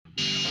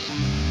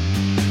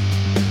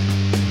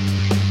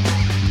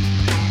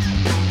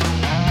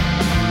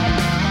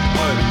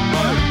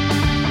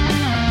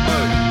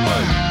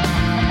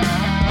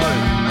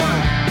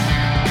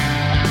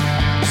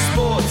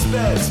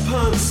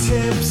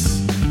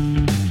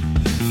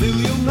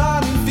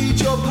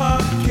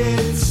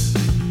kids.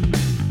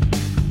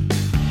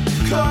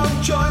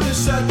 Come join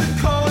us at the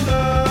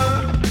corner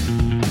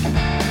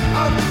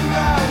of the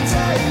round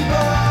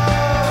table.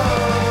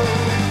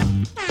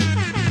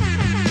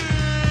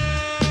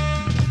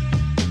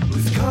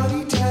 With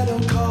Connie, Ted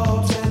and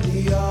Cobbs and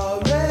the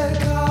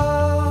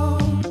Oracle.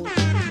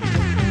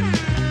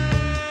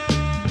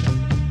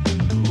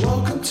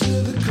 Welcome to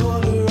the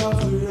corner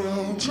of the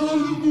round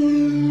table.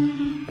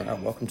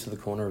 Welcome to the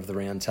corner of the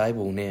round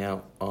table.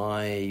 Now,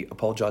 I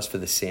apologise for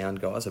the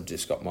sound, guys. I've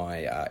just got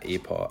my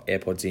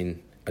AirPods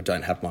in. I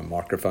don't have my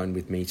microphone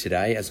with me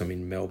today as I'm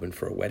in Melbourne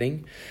for a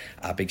wedding.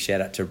 Big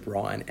shout out to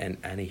Brian and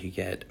Annie who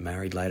get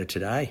married later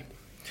today.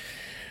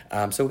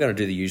 So we're going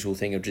to do the usual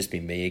thing. It'll just be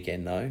me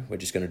again though. We're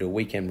just going to do a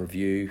weekend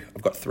review.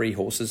 I've got 3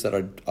 horses that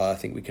I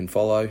think we can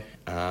follow.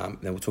 Then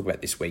we'll talk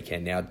about this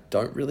weekend. Now, I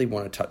don't really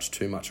want to touch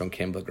too much on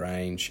Kembla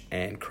Grange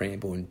and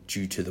Cranbourne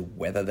due to the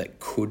weather that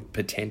could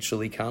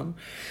potentially come.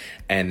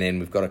 And then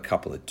we've got a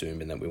couple at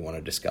Doomben that we want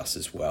to discuss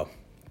as well.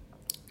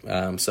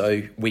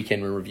 So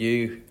weekend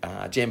review,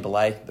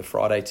 Jambalay, the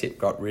Friday tip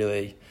got a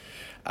really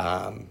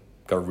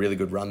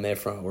good run there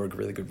a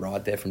really good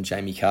ride there from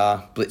Jamie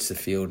Carr, blitzed the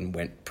field and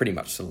went pretty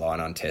much to the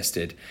line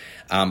untested.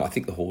 I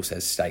think the horse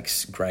has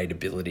stakes grade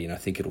ability and I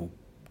think it'll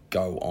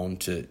go on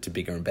to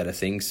bigger and better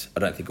things. I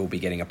don't think we'll be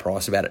getting a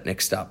price about it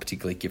next up,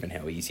 particularly given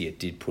how easy it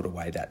did put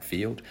away that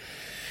field.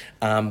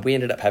 We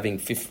ended up having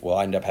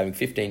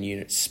 15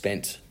 units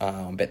spent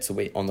on bets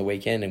on the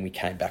weekend, and we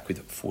came back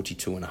with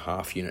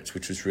 42.5 units,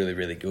 which was really,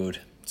 really good.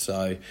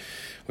 So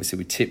obviously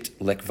we tipped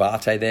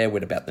Lekvate there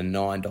with about the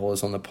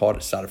 $9 on the pot.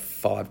 It started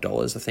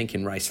 $5, I think,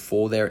 in race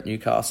 4 there at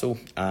Newcastle.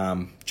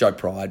 Joe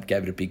Pride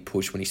gave it a big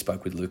push when he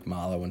spoke with Luke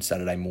Marlowe on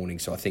Saturday morning,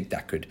 so I think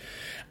that could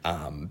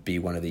be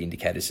one of the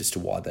indicators as to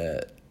why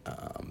the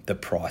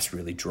price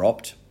really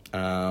dropped.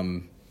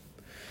 The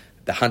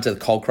Hunter,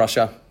 the Cold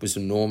Crusher, was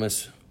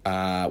enormous.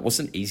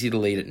 Wasn't easy to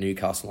lead at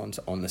Newcastle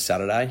on the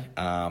Saturday.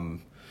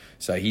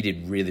 So he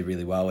did really,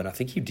 really well, and I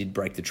think he did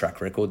break the track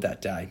record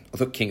that day. I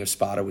thought King of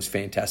Sparta was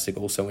fantastic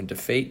also in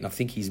defeat, and I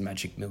think he's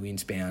Magic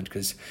Millions bound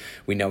because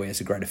we know he has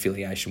a great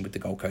affiliation with the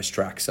Gold Coast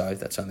track, so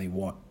that's only,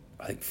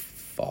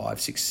 5,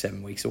 6,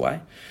 7 weeks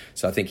away.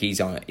 So I think he's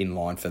in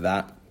line for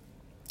that.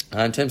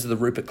 In terms of the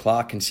Rupert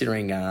Clark,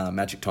 considering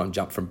Magic Time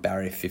jumped from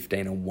barrier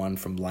 15 and 1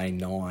 from lane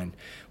 9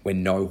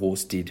 when no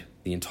horse did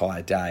the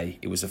entire day,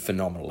 it was a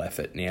phenomenal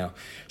effort. Now,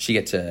 she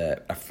gets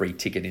a free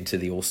ticket into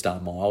the All-Star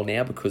Mile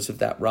now because of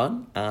that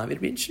run.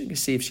 It'd be interesting to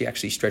see if she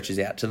actually stretches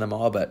out to the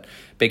mile, but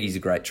Beggy's a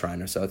great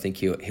trainer, so I think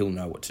he'll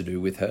know what to do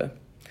with her.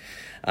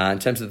 In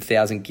terms of the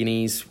 1,000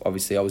 guineas,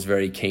 obviously I was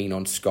very keen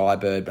on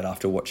Skybird, but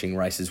after watching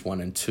races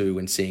 1 and 2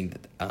 and seeing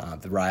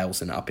the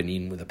rails and up and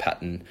in with the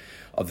pattern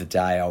of the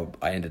day,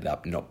 I ended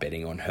up not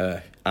betting on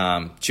her.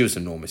 She was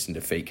enormous in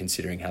defeat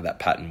considering how that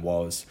pattern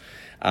was.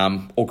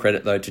 All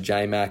credit though to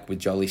J-Mac with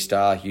Jolly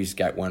Star, used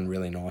gate 1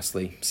 really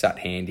nicely, sat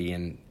handy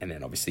and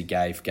then obviously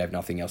gave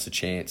nothing else a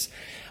chance.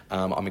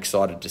 I'm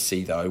excited to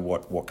see though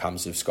what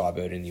comes of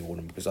Skybird in the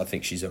autumn because I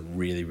think she's a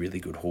really, really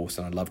good horse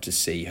and I'd love to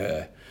see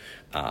her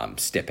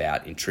step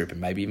out in trip and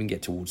maybe even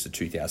get towards the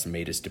 2,000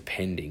 metres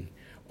depending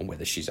on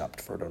whether she's up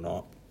for it or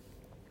not.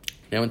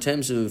 Now, in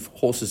terms of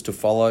horses to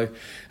follow,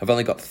 I've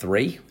only got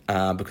 3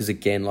 because,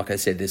 again, like I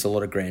said, there's a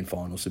lot of grand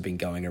finals have been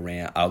going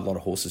around, a lot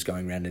of horses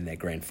going around in their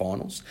grand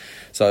finals.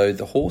 So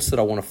the horse that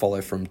I want to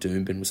follow from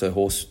Doomben was a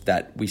horse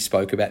that we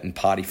spoke about in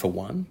Party for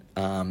One.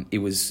 It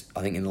was,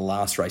 I think, in the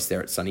last race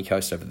there at Sunny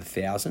Coast over the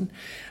 1,000.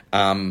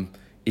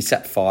 He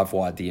sat 5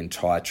 wide the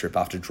entire trip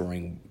after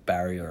drawing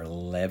barrier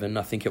 11,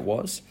 I think it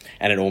was,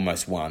 and it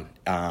almost won.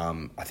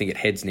 I think it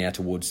heads now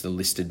towards the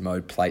listed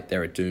mode plate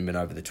there at Doomben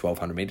over the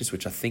 1,200 metres,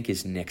 which I think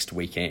is next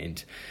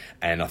weekend,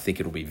 and I think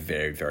it'll be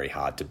very, very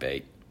hard to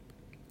beat.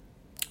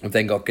 We've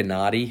then got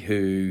Gennady,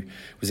 who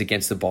was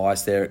against the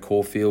bias there at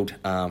Caulfield,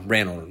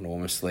 ran on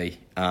enormously.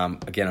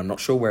 Again, I'm not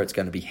sure where it's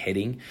going to be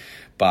heading,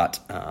 but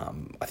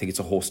I think it's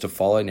a horse to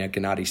follow. Now,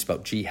 Gennady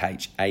spelled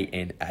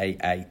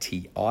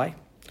Ghanaati.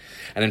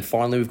 And then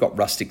finally, we've got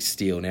Rustic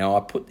Steel. Now, I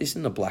put this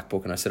in the black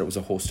book and I said it was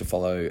a horse to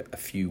follow a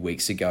few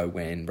weeks ago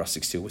when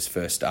Rustic Steel was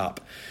first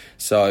up.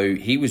 So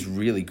he was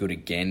really good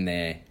again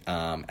there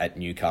at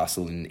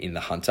Newcastle in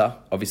the Hunter.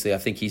 Obviously, I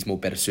think he's more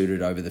better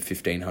suited over the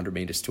 1,500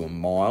 metres to a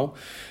mile.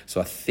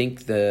 So I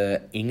think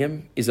the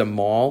Ingham is a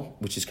mile,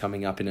 which is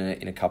coming up in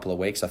a couple of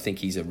weeks. I think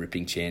he's a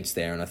ripping chance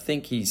there. And I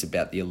think he's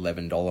about the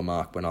 $11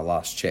 mark when I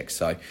last checked.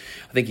 So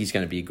I think he's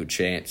going to be a good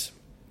chance.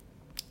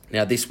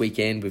 Now, this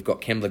weekend, we've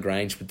got Kembla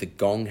Grange with the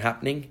Gong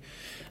happening.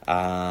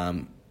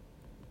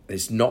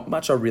 There's not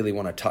much I really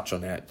want to touch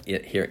on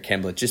here at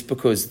Kembla, just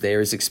because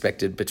there is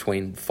expected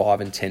between 5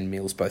 and 10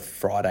 mils both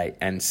Friday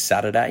and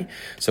Saturday.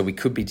 So we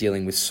could be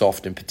dealing with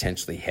soft and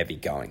potentially heavy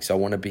going. So I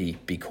want to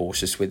be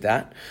cautious with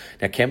that.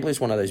 Now, Kembla is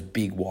one of those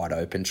big, wide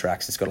open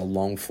tracks. It's got a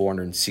long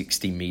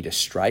 460 metre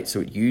straight, so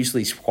it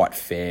usually is quite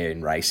fair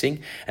in racing,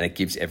 and it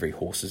gives every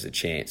horse a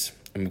chance.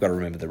 And we've got to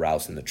remember the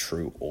rails and the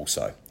true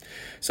also.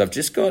 So I've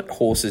just got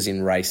horses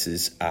in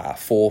races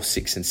 4,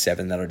 6, and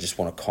 7 that I just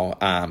want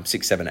to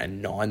 6, 7,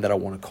 and 9 that I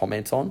want to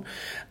comment on.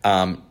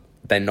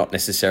 they're not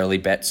necessarily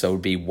bet, so it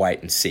would be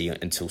wait and see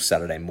until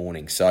Saturday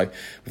morning. So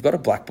we've got a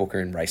black booker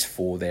in race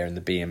 4 there in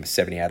the BM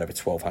 78 over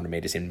 1,200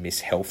 metres in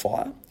Miss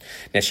Hellfire.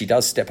 Now, she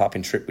does step up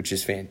in trip, which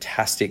is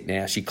fantastic.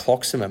 Now, she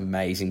clocks some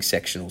amazing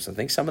sectionals. I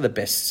think some of the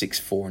best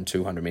 6'4" and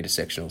 200 metre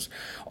sectionals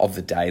of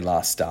the day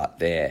last start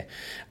there.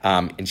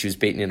 And she was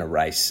beaten in a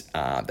race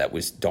that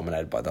was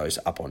dominated by those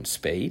up on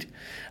speed.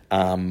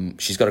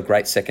 She's got a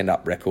great second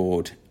up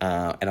record,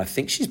 and I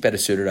think she's better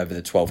suited over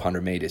the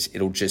 1,200 metres.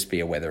 It'll just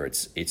be whether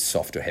it's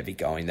soft or heavy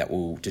going that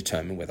will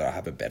determine whether I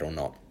have a bet or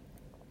not.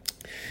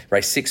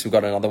 Race 6, we've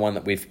got another one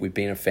that we've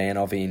been a fan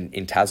of in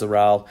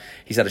Tazaral.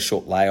 He's had a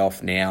short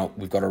layoff. Now,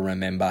 we've got to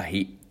remember,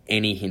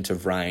 any hint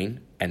of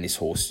rain, and this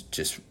horse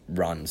just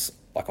runs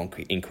like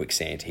in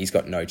quicksand. He's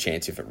got no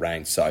chance if it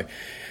rains. So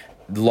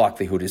the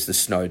likelihood is the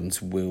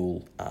Snowdens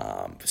will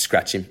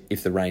scratch him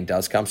if the rain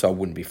does come, so I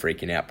wouldn't be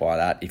freaking out by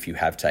that if you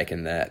have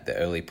taken the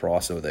early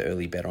price or the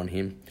early bet on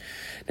him.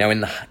 Now,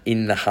 in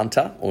the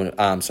Hunter,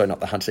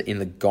 in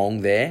the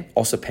Gong there,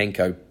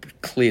 Osipenko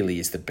clearly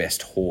is the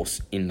best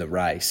horse in the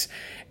race.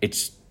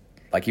 It's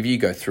like, if you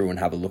go through and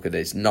have a look at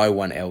this, no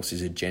one else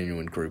is a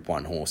genuine Group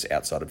 1 horse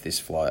outside of this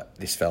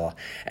fella.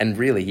 And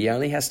really, he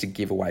only has to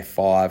give away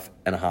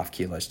 5.5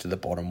 kilos to the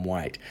bottom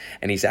weight.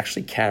 And he's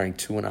actually carrying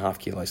 2.5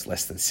 kilos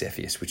less than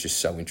Cepheus, which is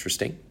so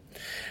interesting.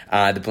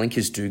 The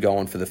blinkers do go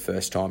on for the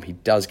first time. He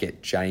does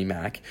get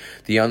J-Mac.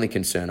 The only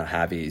concern I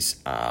have is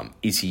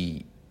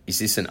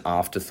this an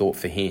afterthought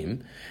for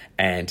him?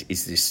 And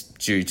is this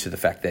due to the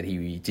fact that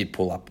he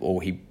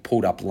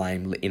pulled up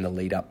lame in the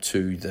lead up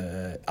to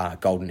the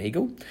Golden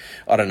Eagle?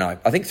 I don't know.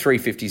 I think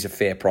 350 is a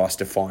fair price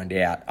to find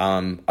out.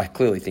 I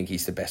clearly think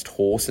he's the best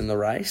horse in the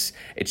race.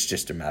 It's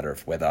just a matter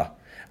of whether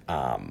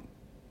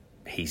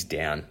he's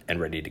down and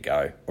ready to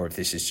go, or if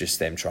this is just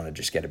them trying to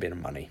just get a bit of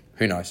money.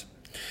 Who knows?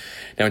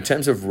 Now, in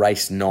terms of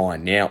race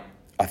 9, now,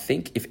 I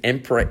think if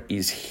Emperor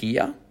is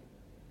here,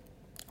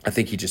 I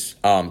think he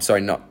just...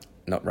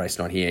 not race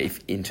 9 here. If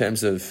in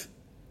terms of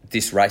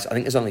this race, I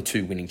think there's only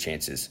 2 winning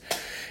chances.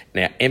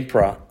 Now,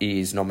 Emperor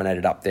is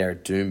nominated up there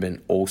at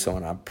Doomben also,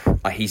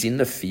 and he's in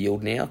the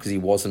field now because he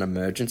was an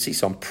emergency,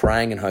 so I'm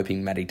praying and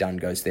hoping Matty Dunn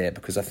goes there,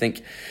 because I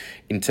think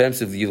in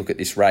terms of you look at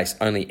this race,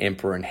 only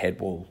Emperor and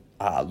Headwall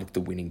look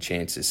the winning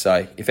chances.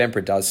 So if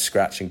Emperor does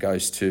scratch and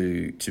goes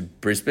to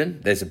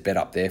Brisbane, there's a bet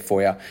up there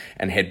for you,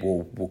 and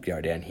Headwall will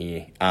go down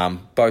here.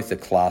 Both are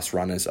class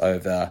runners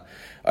over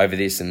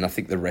this, and I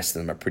think the rest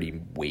of them are pretty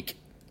weak.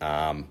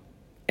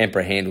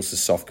 Emperor handles the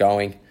soft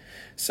going,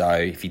 so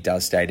if he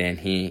does stay down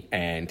here,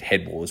 and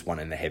Headwall is one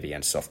in the heavy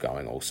and soft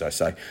going also.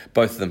 So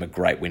both of them are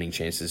great winning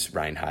chances,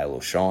 rain, hail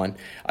or shine.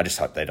 I just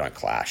hope they don't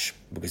clash,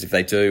 because if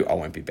they do, I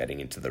won't be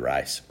betting into the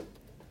race.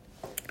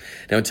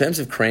 Now, in terms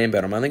of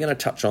Cranbourne, I'm only going to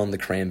touch on the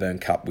Cranbourne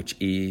Cup, which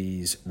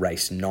is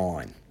race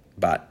 9,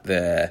 but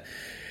the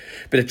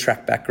bit of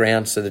track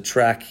background. So the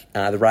track,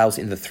 the rail's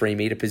in the 3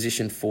 metre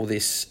position for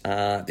this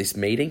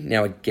meeting.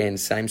 Now, again,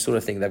 same sort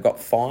of thing. They've got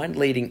fine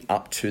leading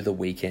up to the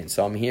weekend.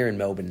 So I'm here in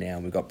Melbourne now,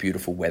 and we've got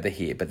beautiful weather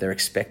here, but they're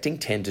expecting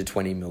 10 to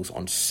 20 mils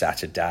on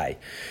Saturday.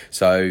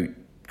 So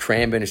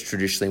Cranbourne is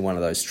traditionally one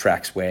of those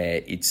tracks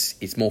where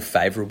it's more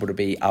favourable to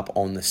be up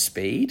on the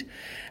speed.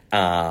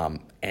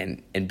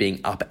 And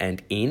being up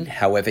and in.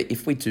 However,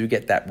 if we do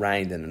get that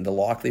rain, then the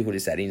likelihood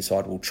is that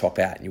inside will chop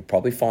out, and you'll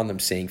probably find them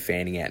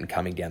fanning out and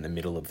coming down the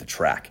middle of the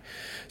track.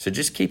 So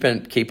just keep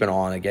an eye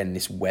on, again,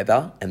 this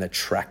weather and the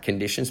track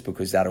conditions,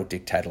 because that'll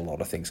dictate a lot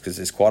of things, because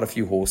there's quite a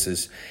few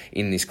horses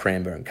in this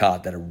Cranbourne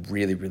card that are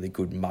really, really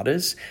good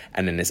mudders,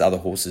 and then there's other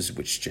horses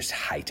which just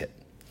hate it.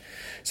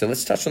 So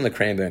let's touch on the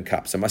Cranbourne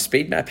Cup. So my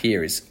speed map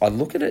here is, I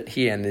look at it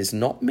here and there's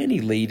not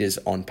many leaders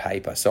on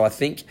paper. So I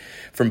think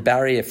from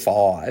barrier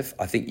 5,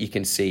 I think you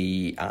can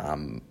see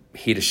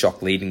Here to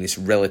Shock leading this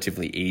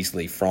relatively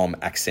easily from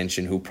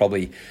Ascension, who'll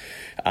probably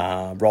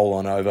roll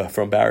on over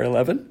from barrier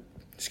 11.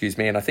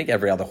 And I think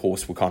every other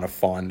horse will kind of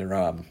find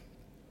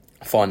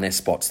their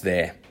spots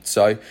there.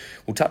 So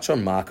we'll touch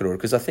on market order,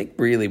 because I think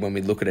really when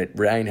we look at it,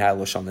 rain,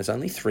 hail or shine, there's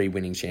only 3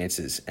 winning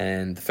chances.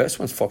 And the first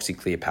one's Foxy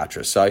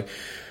Cleopatra. So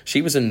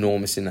she was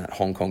enormous in that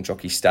Hong Kong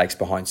Jockey Stakes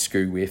behind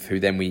Screw Whiff, who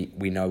then we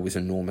know was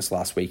enormous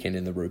last weekend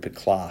in the Rupert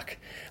Clark.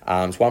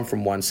 It's 1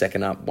 from 1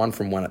 second up, 1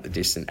 from 1 at the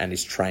distance, and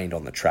is trained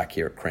on the track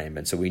here at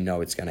Cranbourne. So we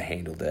know it's going to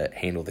handle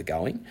the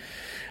going.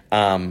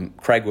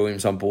 Craig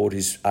Williams on board,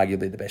 who's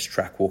arguably the best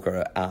track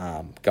walker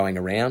going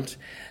around.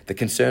 The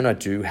concern I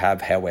do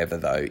have, however,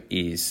 though,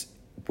 is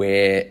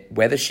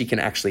whether she can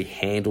actually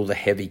handle the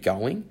heavy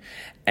going,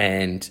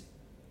 and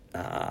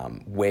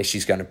where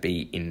she's going to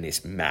be in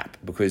this map.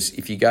 Because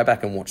if you go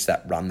back and watch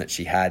that run that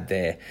she had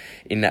there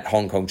in that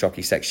Hong Kong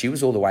Jockey Stakes, she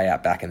was all the way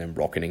out back and then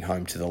rocketing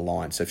home to the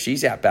line. So if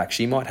she's out back,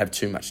 she might have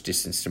too much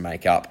distance to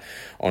make up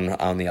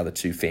on the other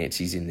 2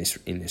 fancies in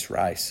this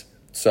race.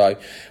 So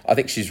I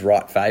think she's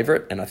right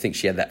favourite, and I think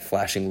she had that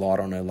flashing light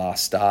on her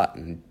last start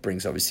and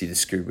brings obviously the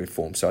Screw Whiff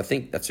form. So I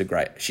think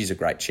she's a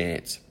great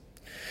chance.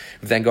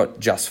 We've then got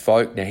Just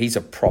Folk. Now, he's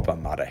a proper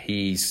mudder.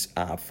 He's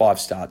 5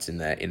 starts in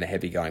the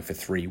heavy going for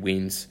 3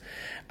 wins.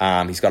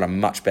 He's got a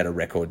much better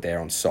record there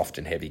on soft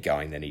and heavy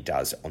going than he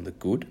does on the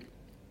good.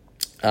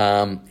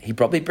 He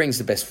probably brings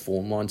the best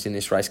form lines in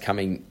this race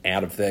coming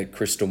out of the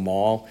Crystal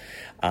Mile.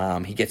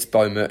 He gets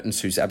Bo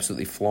Mertens, who's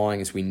absolutely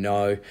flying, as we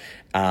know.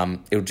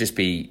 It'll just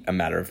be a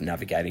matter of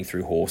navigating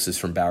through horses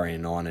from barrier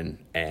 9,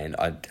 and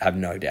I have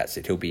no doubts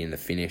that he'll be in the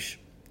finish.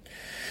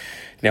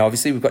 Now,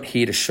 obviously, we've got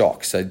Here to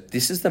Shock. So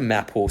this is the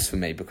map horse for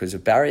me because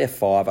of barrier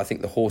 5, I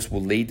think the horse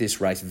will lead this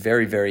race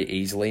very, very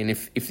easily. And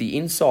if the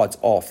inside's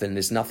off, then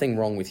there's nothing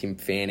wrong with him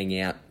fanning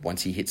out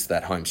once he hits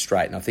that home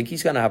straight. And I think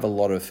he's going to have a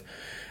lot of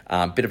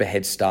bit of a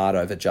head start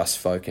over Just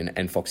Folk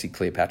and Foxy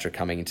Cleopatra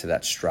coming into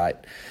that straight.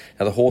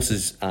 Now, the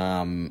horses,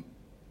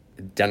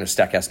 Daniel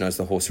Stackhouse knows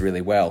the horse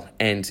really well.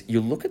 And you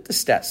look at the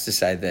stats to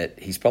say that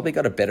he's probably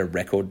got a better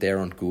record there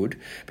on good.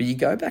 But you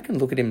go back and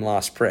look at him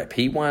last prep.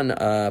 He won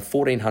a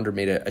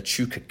 1,400-metre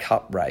Echuca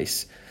Cup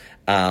race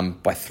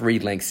by 3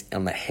 lengths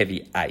on the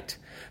heavy 8.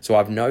 So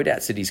I've no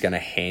doubts that he's going to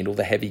handle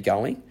the heavy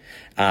going.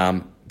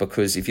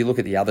 Because if you look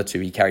at the other two,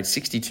 he carried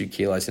 62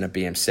 kilos in a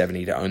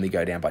BM70 to only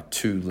go down by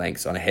 2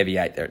 lengths on a heavy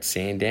 8 there at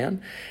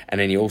Sandown. And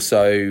then he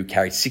also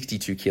carried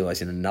 62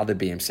 kilos in another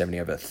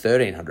BM70 over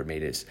 1,300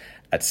 metres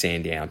at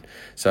Sandown.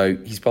 So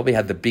he's probably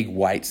had the big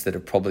weights that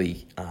have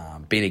probably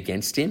been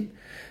against him.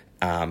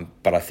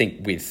 But I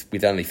think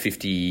with only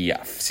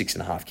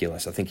 56.5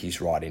 kilos, I think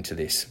he's right into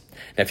this.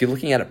 Now, if you're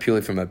looking at it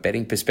purely from a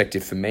betting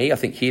perspective, for me, I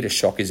think Here to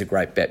Shock is a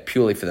great bet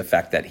purely for the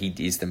fact that he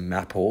is the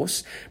map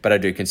horse. But I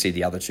do concede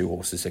the other 2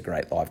 horses are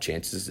great live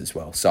chances as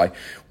well. So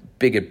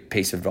bigger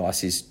piece of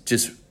advice is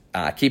just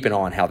keep an eye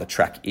on how the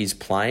track is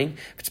playing.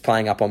 If it's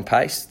playing up on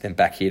pace, then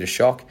back Here to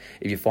Shock.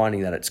 If you're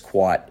finding that it's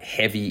quite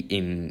heavy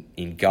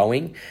in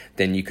going,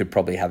 then you could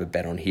probably have a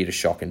bet on Here to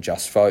Shock and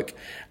Just Folk,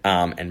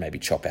 and maybe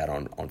chop out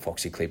on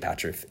Foxy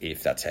Cleopatra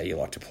if that's how you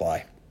like to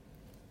play.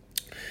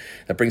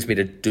 That brings me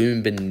to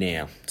Doomben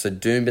now. So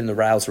Doomben, the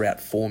rails are out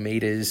 4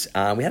 metres.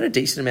 We had a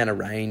decent amount of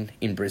rain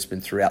in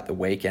Brisbane throughout the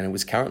week, and it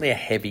was currently a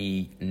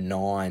heavy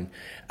 9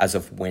 as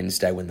of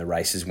Wednesday when the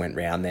races went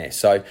round there.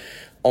 So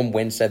on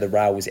Wednesday, the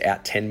rail was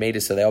out 10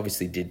 metres, so they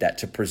obviously did that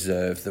to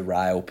preserve the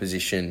rail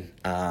position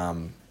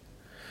for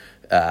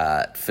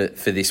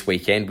this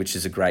weekend, which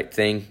is a great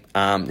thing.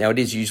 Now, it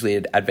is usually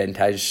an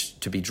advantage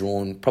to be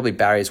drawn, probably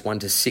barriers 1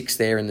 to 6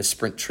 there in the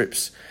sprint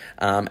trips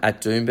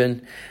at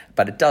Doomben,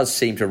 but it does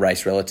seem to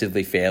race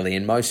relatively fairly,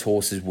 and most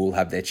horses will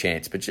have their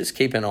chance, but just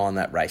keep an eye on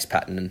that race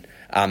pattern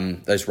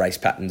and those race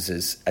patterns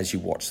as you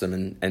watch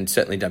them, and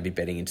certainly don't be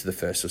betting into the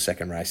first or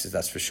second races,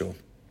 that's for sure.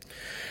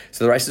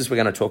 So the races we're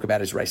going to talk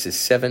about is races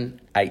 7,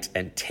 8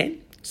 and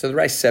 10. So the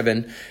race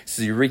 7 is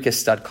the Eureka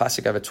Stud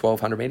Classic over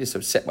 1,200 metres, so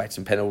set weights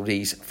and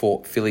penalties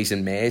for fillies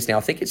and mares. Now,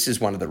 I think it's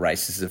just one of the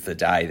races of the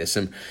day. There's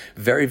some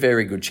very,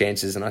 very good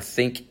chances, and I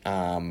think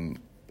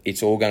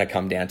it's all going to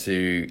come down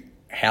to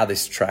how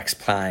this track's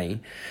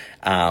playing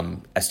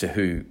as to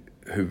who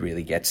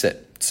really gets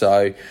it.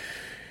 So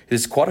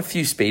there's quite a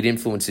few speed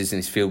influences in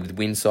this field with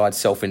Windside,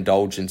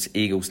 Self-Indulgence,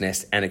 Eagle's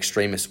Nest and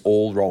Extremist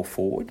all roll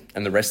forward,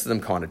 and the rest of them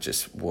kind of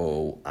just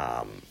will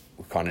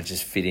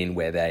just fit in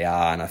where they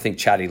are. And I think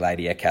Chatty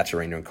Lady,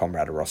 Ekaterina and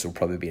Comrade Ross will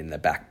probably be in the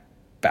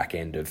back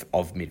end of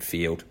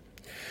midfield.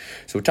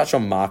 So we'll touch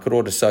on market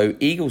order. So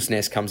Eagle's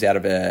Nest comes out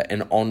of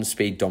an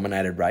on-speed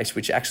dominated race,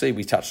 which actually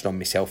we touched on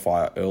Miss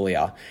Hellfire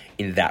earlier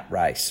in that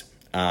race.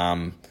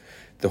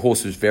 The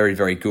horse was very,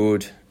 very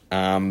good.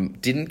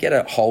 Didn't get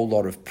a whole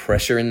lot of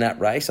pressure in that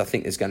race. I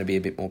think there's going to be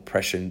a bit more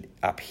pressure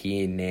up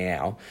here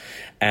now.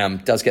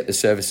 Does get the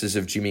services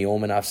of Jimmy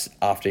Orman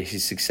after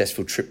his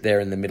successful trip there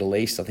in the Middle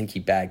East. I think he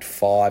bagged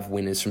 5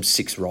 winners from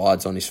 6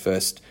 rides on his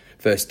first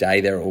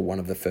day there, or one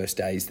of the first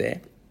days there.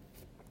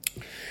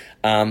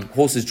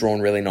 Horse is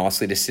drawn really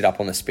nicely to sit up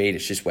on the speed.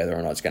 It's just whether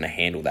or not it's going to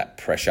handle that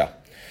pressure.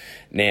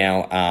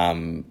 Now,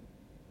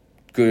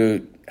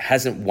 good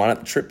hasn't won at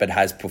the trip, but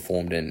has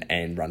performed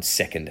and run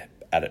second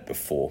at it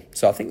before.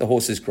 So I think the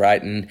horse is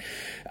great, and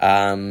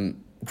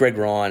Greg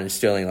Ryan and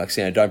Sterling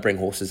Luxino don't bring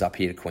horses up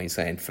here to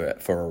Queensland for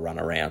a run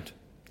around.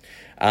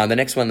 The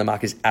next one, the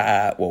mark is,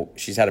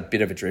 she's had a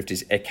bit of a drift,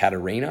 is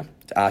Ekaterina.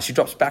 She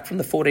drops back from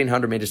the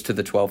 1,400 metres to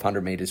the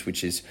 1,200 metres,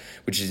 which is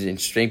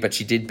interesting, but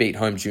she did beat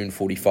home June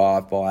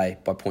 45 by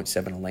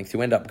 0.7 a length,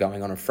 who ended up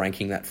going on and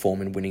franking that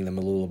form and winning the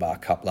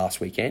Mooloolaba Cup last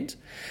weekend.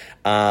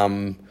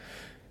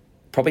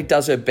 Probably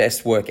does her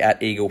best work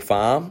at Eagle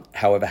Farm,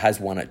 however, has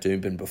won at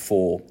Doomben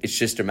before. It's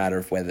just a matter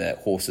of whether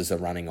horses are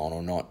running on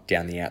or not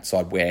down the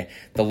outside, where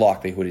the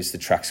likelihood is the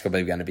track's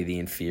probably going to be the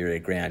inferior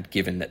ground,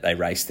 given that they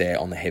raced there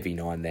on the heavy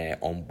 9 there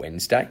on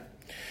Wednesday.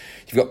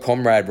 You've got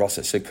Comrade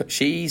Rosser. So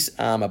she's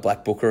a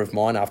black booker of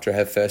mine after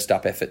her first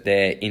up effort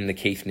there in the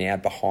Keith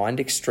Nowd behind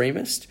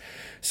Extremist.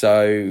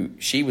 So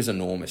she was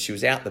enormous. She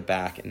was out the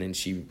back, and then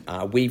she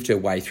weaved her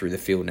way through the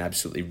field and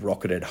absolutely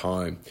rocketed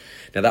home.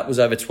 Now, that was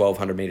over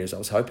 1,200 metres. I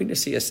was hoping to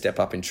see her step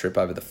up in trip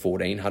over the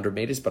 1,400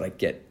 metres, but I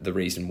get the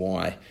reason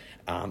why.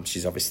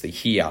 She's obviously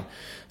here.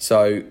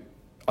 So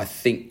I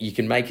think you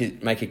can make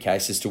a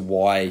case as to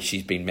why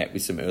she's been met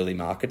with some early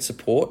market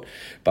support,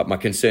 but my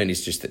concern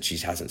is just that she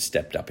hasn't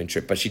stepped up in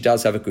trip. But she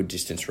does have a good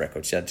distance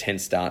record. She had 10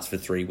 starts for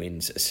 3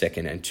 wins, a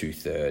second and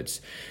 2/3.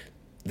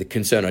 The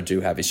concern I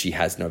do have is she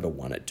has never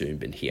won at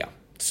Doomben here.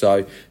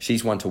 So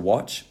she's one to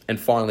watch. And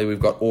finally, we've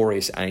got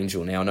Aureus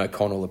Angel. Now, I know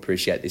Con will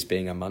appreciate this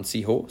being a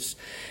Muncie horse.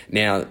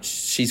 Now,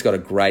 she's got a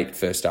great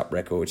first-up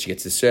record. She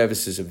gets the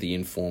services of the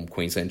informed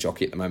Queensland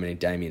jockey at the moment in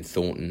Damien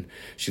Thornton.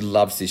 She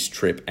loves this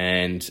trip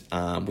and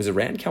was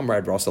around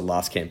Comrade Rosser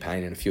last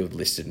campaign in a few of the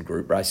listed and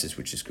group races,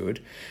 which is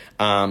good.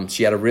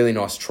 She had a really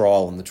nice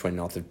trial on the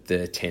 29th of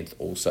the 10th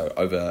also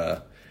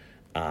over...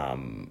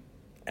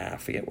 I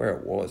forget where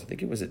it was. I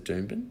think it was at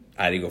Doomben.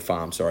 Eagle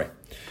Farm, sorry.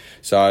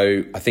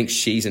 So I think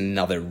she's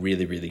another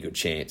really, really good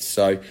chance.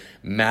 So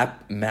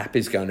map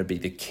is going to be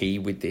the key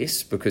with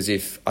this, because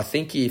it's going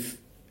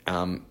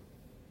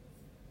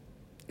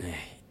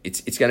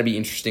to be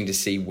interesting to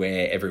see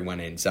where everyone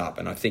ends up.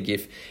 And I think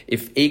if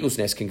Eagle's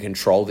Nest can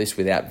control this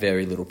without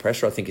very little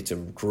pressure, I think it's a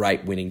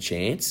great winning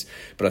chance.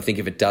 But I think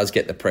if it does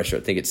get the pressure,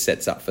 I think it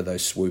sets up for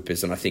those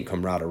swoopers. And I think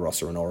Comrade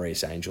Rosser and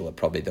Aureus Angel are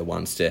probably the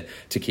ones to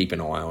keep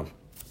an eye on.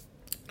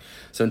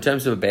 So in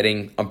terms of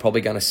betting, I'm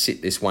probably going to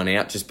sit this one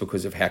out just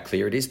because of how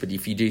clear it is. But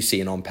if you do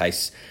see an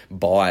on-pace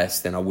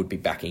bias, then I would be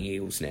backing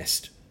Eagle's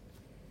Nest.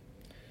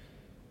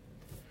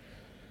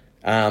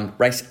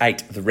 Race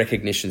 8, the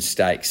Recognition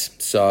Stakes.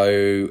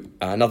 So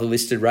another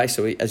listed race.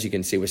 So as you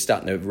can see, we're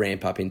starting to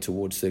ramp up in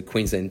towards the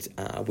Queensland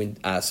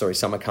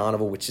Summer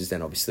Carnival, which is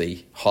then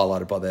obviously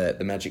highlighted by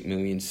the Magic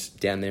Millions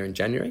down there in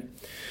January.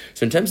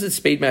 So in terms of the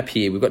speed map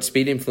here, we've got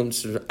speed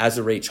influencers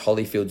Azarich,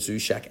 Holyfield,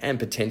 Zushak, and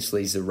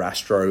potentially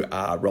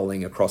Zarastro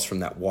rolling across from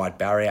that wide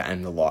barrier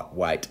and the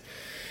lightweight.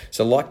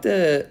 So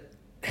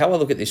how I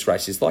look at this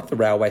race is like the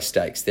Railway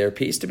Stakes. There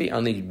appears to be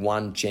only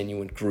one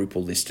genuine group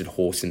or listed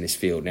horse in this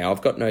field. Now,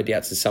 I've got no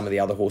doubts that some of the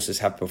other horses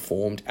have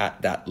performed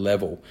at that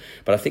level,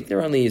 but I think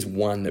there only is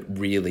one that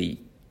really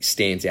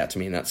stands out to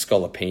me, and that's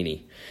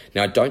Scolopini.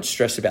 Now, don't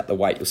stress about the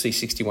weight. You'll see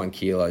 61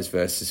 kilos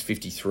versus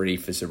 53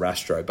 for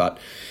Zarastro, but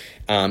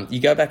you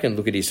go back and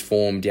look at his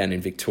form down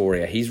in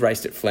Victoria. He's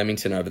raced at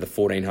Flemington over the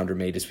 1,400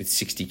 metres with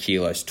 60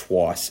 kilos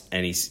twice,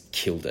 and he's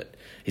killed it.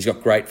 He's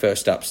got great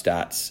first-up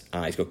stats.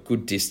 He's got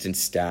good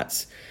distance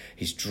stats.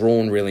 He's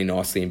drawn really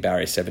nicely in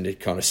Barrier 7 to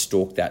kind of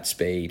stalk that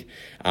speed.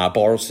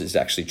 Boris has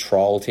actually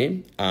trialled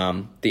him.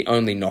 The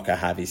only knock I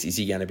have is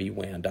he going to be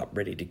wound up,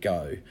 ready to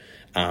go?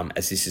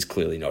 As this is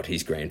clearly not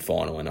his grand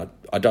final. And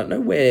I don't know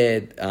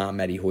where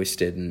Matty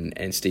Hoisted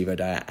and Steve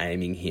O'Day are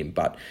aiming him,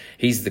 but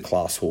he's the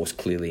class horse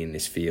clearly in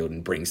this field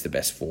and brings the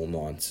best form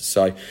lines.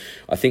 So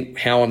I think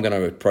how I'm going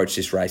to approach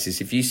this race is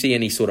if you see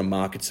any sort of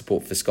market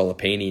support for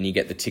Scolopini and you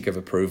get the tick of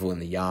approval in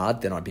the yard,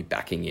 then I'd be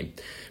backing him.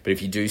 But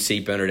if you do see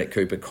Bernadette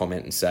Cooper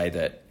comment and say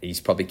that he's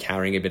probably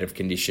carrying a bit of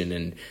condition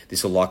and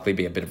this will likely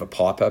be a bit of a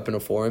pipe opener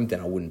for him, then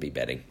I wouldn't be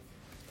betting.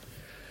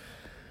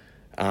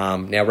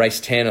 Now, race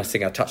 10, I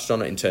think I touched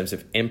on it in terms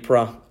of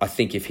Emperor. I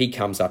think if he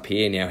comes up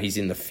here, now he's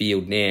in the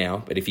field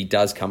now, but if he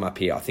does come up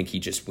here, I think he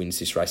just wins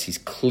this race. He's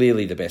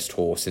clearly the best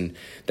horse, and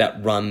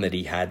that run that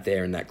he had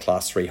there in that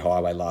Class 3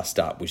 highway last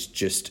start was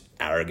just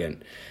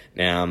arrogant.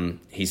 Now,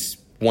 he's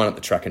won at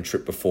the track and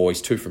trip before.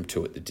 He's 2 from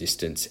 2 at the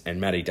distance,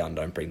 and Matty Dunn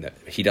doesn't bring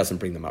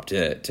them up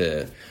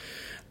to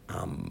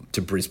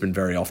Brisbane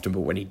very often,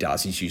 but when he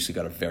does, he's usually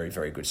got a very,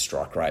 very good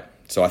strike rate.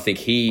 So I think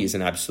he is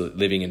an absolute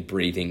living and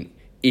breathing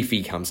if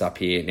he comes up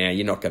here. Now,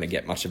 you're not going to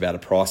get much about a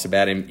price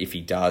about him. If he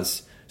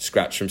does,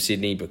 scratch from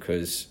Sydney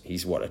because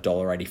he's,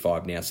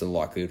 $1.85 now, so the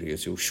likelihood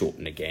is he'll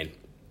shorten again.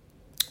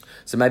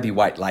 So maybe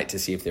wait late to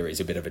see if there is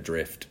a bit of a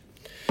drift.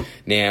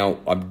 Now,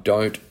 I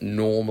don't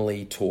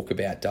normally talk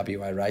about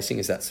WA racing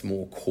as that's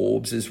more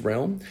Corbs'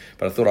 realm,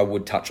 but I thought I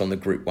would touch on the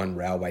Group 1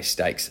 Railway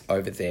Stakes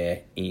over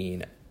there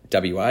in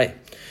WA.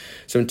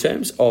 So in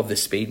terms of the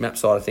speed map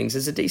side of things,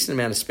 there's a decent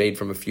amount of speed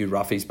from a few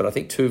roughies, but I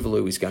think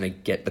Tuvalu is going to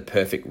get the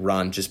perfect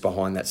run just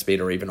behind that speed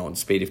or even on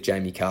speed if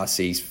Jamie Carr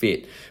sees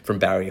fit from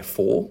Barrier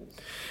 4.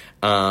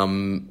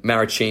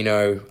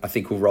 Maricino, I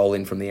think, will roll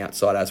in from the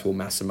outside, as will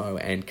Massimo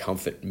and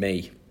Comfort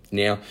Me.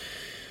 Now,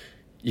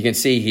 you can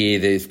see here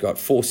they've got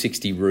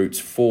 460 Roots,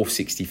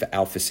 460 for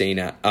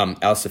Alsafina,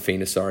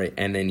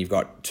 and then you've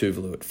got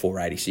Tuvalu at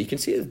 480. So you can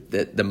see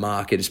that the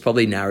market has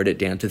probably narrowed it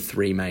down to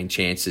 3 main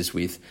chances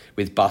with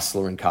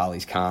Bustler and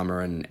Carly's Karma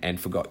and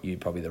Forgot You,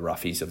 probably the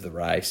roughies of the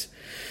race.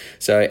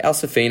 So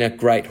Alsafina,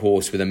 great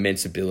horse with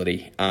immense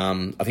ability.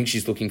 I think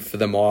she's looking for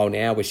the mile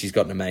now where she's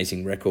got an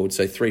amazing record.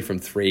 So 3 from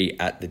 3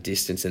 at the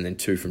distance and then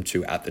 2 from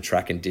 2 at the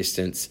track and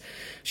distance.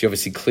 She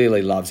obviously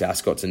clearly loves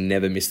Ascot's and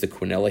never missed the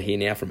Quinella here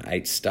now from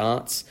 8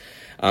 starts.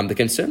 The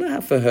concern I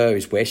have for her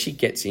is where she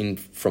gets in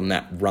from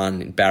that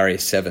run in Barrier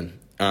 7.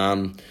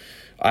 I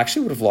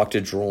actually would have liked her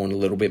drawn a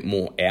little bit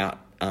more out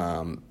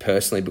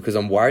personally because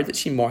I'm worried that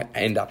she might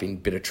end up in a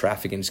bit of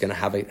traffic and is going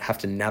to have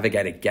to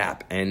navigate a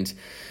gap. And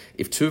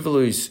if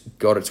Tuvalu's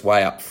got its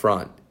way up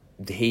front,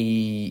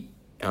 she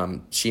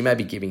may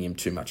be giving him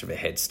too much of a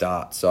head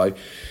start. So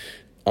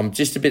I'm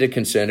just a bit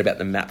concerned about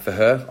the map for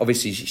her.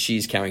 Obviously,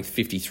 she's carrying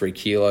 53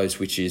 kilos,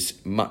 which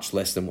is much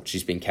less than what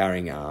she's been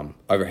carrying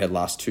over her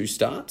last 2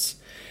 starts.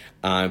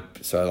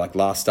 So like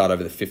last start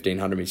over the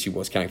 1,500 meters, she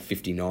was carrying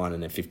 59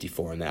 and then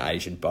 54 in that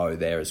Asian bow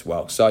there as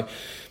well. So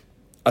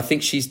I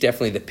think she's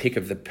definitely the pick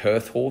of the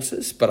Perth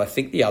horses, but I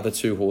think the other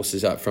two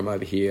horses up from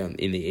over here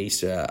in the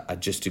east are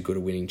just as good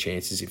a winning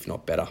chances, if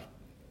not better.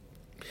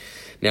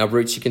 Now,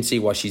 Roots, you can see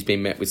why she's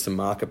been met with some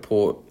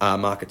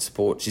market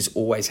support. She's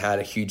always had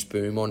a huge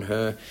boom on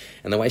her,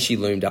 and the way she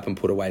loomed up and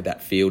put away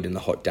that field in the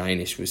Hot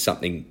Danish was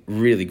something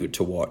really good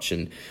to watch.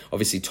 And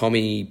obviously,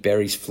 Tommy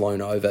Berry's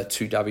flown over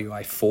to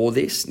WA for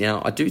this.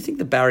 Now, I do think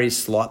the barrier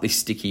is slightly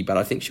sticky, but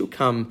I think she'll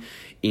come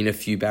in a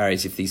few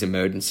barriers if these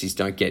emergencies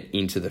don't get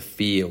into the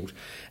field.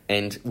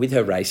 And with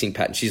her racing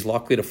pattern, she's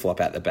likely to flop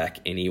out the back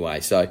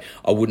anyway, so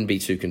I wouldn't be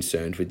too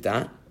concerned with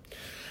that.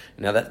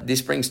 Now,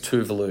 this brings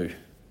Tuvalu.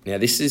 Now,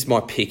 this is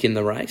my pick in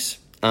the race.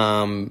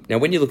 Now,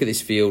 when you look at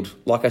this field,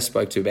 like I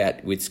spoke to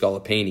about with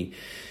Scolopini,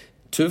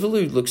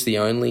 Tuvalu looks the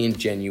only and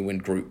genuine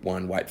Group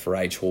 1 weight for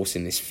age horse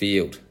in this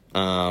field.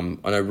 I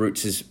know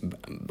Roots has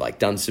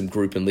done some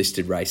group and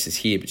listed races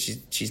here, but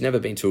she's never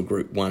been to a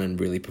Group 1 and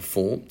really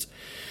performed.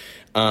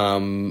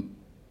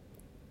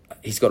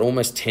 He's got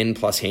almost 10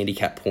 plus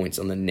handicap points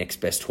on the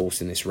next best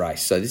horse in this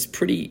race. So this is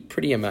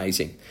pretty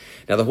amazing.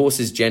 Now, the horse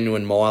is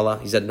Genuine Miler.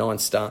 He's had 9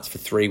 starts for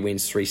 3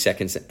 wins, 3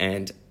 seconds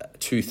and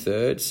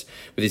 2/3,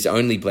 with his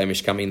only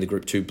blemish coming in the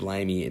Group 2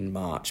 Blamey in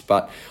March.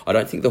 But I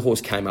don't think the horse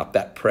came up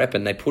that prep,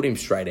 and they put him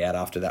straight out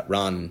after that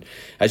run.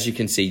 As you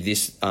can see,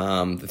 this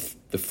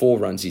the 4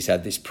 runs he's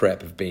had this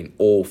prep have been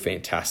all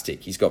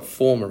fantastic. He's got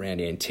form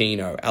around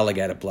Antino,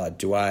 Alligator Blood,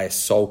 Duais,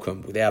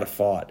 Solcombe, Without a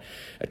Fight,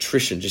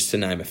 Attrition, just to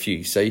name a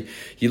few. So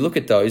you look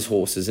at those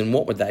horses, and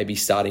what would they be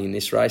starting in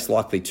this race?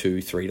 Likely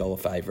 $2-3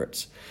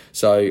 favourites.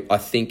 So I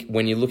think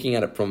when you're looking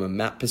at it from a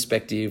map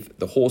perspective,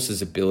 the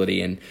horse's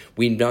ability, and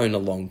we've known a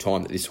long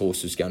time that this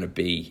horse is going to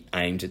be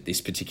aimed at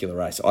this particular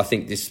race. I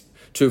think this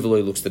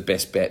Tuvalu looks the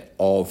best bet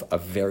of a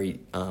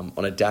very on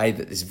a day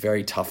that is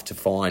very tough to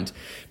find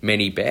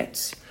many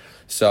bets.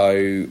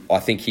 So I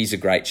think he's a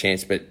great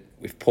chance, but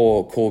if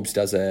Paul Corbs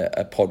does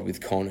a pod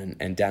with Con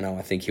and Dano,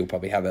 I think he'll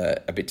probably have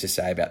a bit to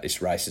say about this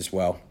race as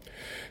well.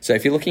 So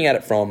if you're looking at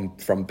it from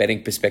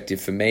betting perspective,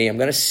 for me, I'm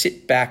going to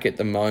sit back at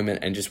the moment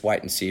and just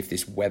wait and see if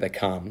this weather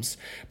comes.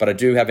 But I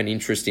do have an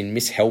interest in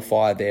Miss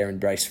Hellfire there in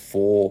race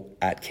 4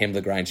 at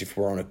Kembla Grange if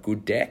we're on a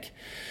good deck.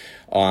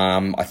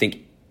 I think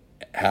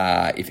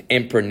if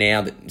Emperor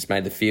now that's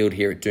made the field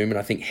here at Doomben,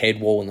 I think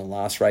Headwall in the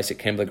last race at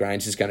Kembla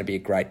Grange is going to be a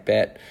great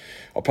bet.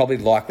 I'll probably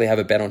likely have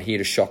a bet on here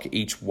to shock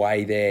each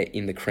way there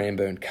in the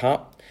Cranbourne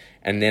Cup.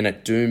 And then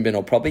at Doomben,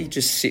 I'll probably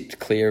just sit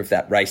clear of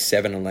that race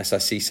 7 unless I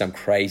see some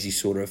crazy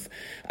sort of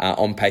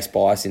on-pace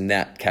bias. In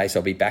that case,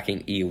 I'll be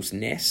backing Eel's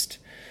Nest.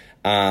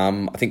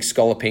 I think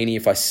Scolopini,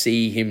 if I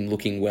see him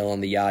looking well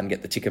on the yard and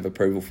get the tick of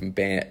approval from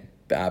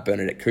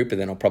Bernadette Cooper,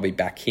 then I'll probably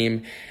back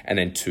him, and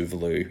then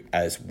Tuvalu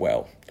as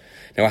well.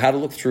 Now, I had a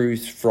look through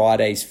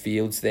Friday's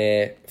fields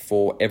there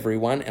for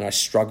everyone, and I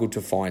struggled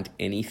to find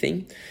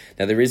anything.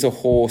 Now, there is a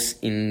horse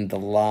in the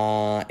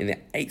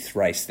 8th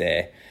race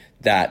there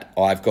that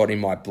I've got in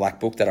my black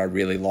book that I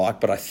really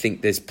like, but I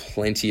think there's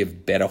plenty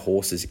of better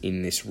horses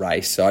in this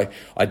race, so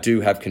I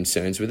do have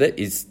concerns with it.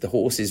 The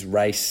horse is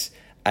race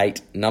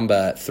 8,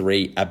 number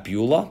 3,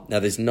 Abula. Now,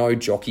 there's no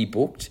jockey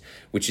booked,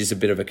 which is a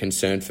bit of a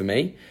concern for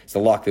me. So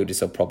the likelihood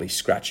is I'll probably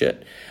scratch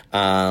it.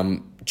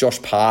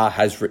 Josh Parr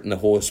has ridden the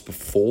horse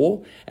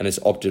before and has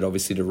opted,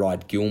 obviously, to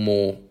ride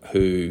Gilmore,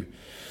 who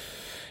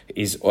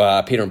is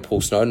Peter and Paul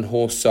Snowden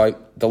horse. So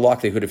the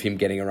likelihood of him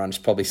getting a run is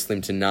probably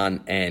slim to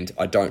none, and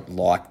I don't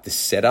like the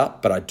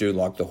setup, but I do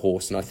like the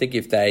horse. And I think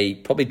if they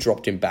probably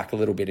dropped him back a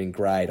little bit in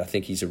grade, I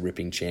think he's a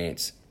ripping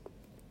chance.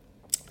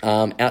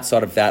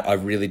 Outside of that, I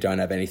really don't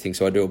have anything,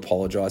 so I do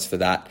apologise for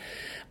that.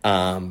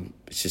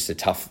 It's just a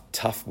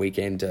tough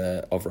weekend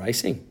of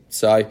racing.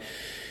 So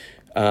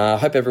I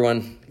hope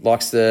everyone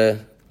likes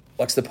the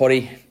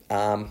potty,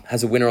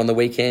 has a winner on the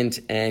weekend,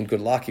 and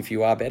good luck if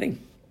you are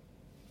betting.